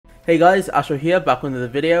Hey guys, Astro here, back with another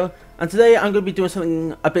video, and today I'm going to be doing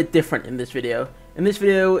something a bit different in this video. In this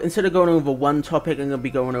video, instead of going over one topic, I'm going to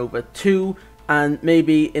be going over two, and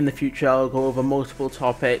maybe in the future I'll go over multiple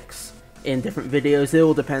topics in different videos. It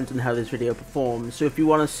all depends on how this video performs. So if you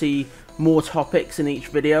want to see more topics in each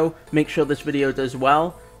video, make sure this video does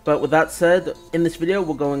well. But with that said, in this video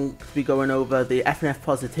we're going to be going over the FNF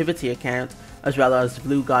Positivity Account, as well as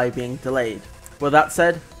Vloo Guy being delayed. With that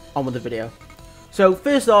said, on with the video. So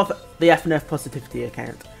first off, the FNF Positivity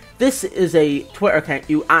Account. This is a Twitter account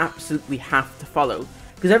you absolutely have to follow,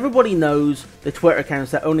 because everybody knows the Twitter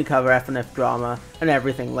accounts that only cover FNF drama and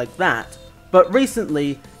everything like that. But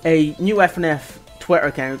recently, a new FNF Twitter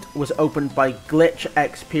account was opened by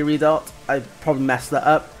glitchxperiodot, I probably messed that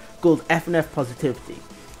up, called FNF Positivity.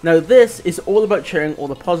 Now this is all about sharing all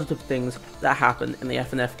the positive things that happen in the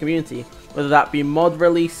FNF community, whether that be mod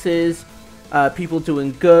releases, people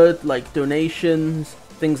doing good, like donations,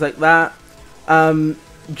 things like that.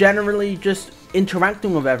 Generally just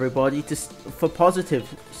interacting with everybody for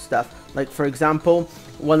positive stuff. Like for example,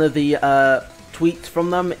 one of the tweets from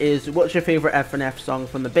them is, what's your favorite FNF song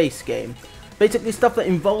from the base game? Basically stuff that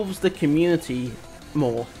involves the community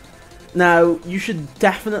more. Now, you should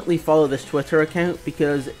definitely follow this Twitter account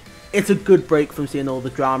because it's a good break from seeing all the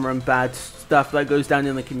drama and bad stuff that goes down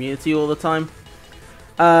in the community all the time.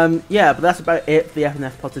 Yeah, but that's about it for the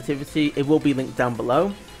FNF Positivity. It will be linked down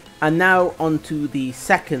below. And now on to the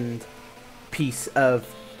second piece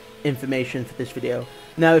of information for this video.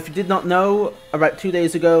 Now, if you did not know, about 2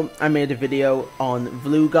 days ago, I made a video on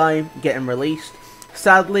Vloo Guy getting released.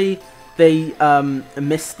 Sadly, they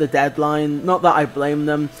missed the deadline. Not that I blame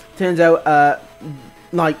them. Turns out,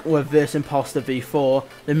 like with Verse Imposter V4,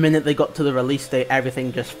 the minute they got to the release date,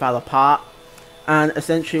 everything just fell apart. And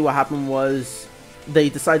essentially what happened was, they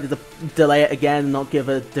decided to delay it again and not give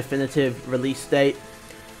a definitive release date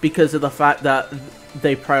because of the fact that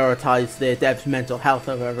they prioritize their devs' mental health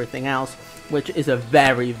over everything else, which is a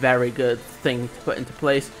very, very good thing to put into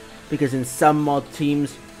place, because in some mod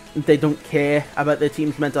teams, they don't care about their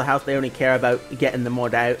team's mental health, they only care about getting the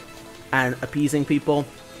mod out and appeasing people.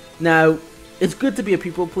 Now, it's good to be a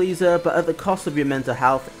people pleaser, but at the cost of your mental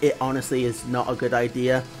health, it honestly is not a good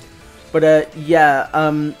idea. But yeah,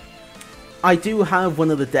 I do have one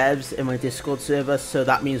of the devs in my Discord server, so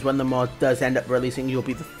that means when the mod does end up releasing, you'll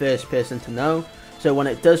be the first person to know. So when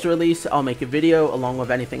it does release, I'll make a video along with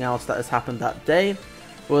anything else that has happened that day.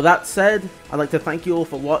 With that said, I'd like to thank you all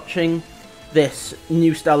for watching this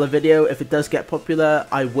new style of video. If it does get popular,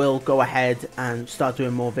 I will go ahead and start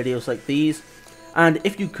doing more videos like these. And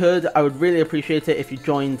if you could, I would really appreciate it if you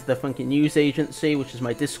joined the Funky News Agency, which is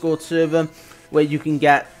my Discord server, where you can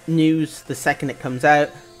get news the second it comes out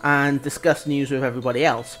and discuss news with everybody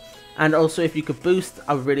else. And also, if you could boost,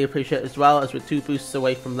 I would really appreciate it as well, as we're 2 boosts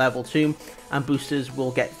away from level 2, and boosters will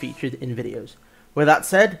get featured in videos. With that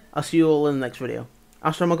said, I'll see you all in the next video.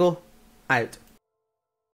 Astromuggle, out.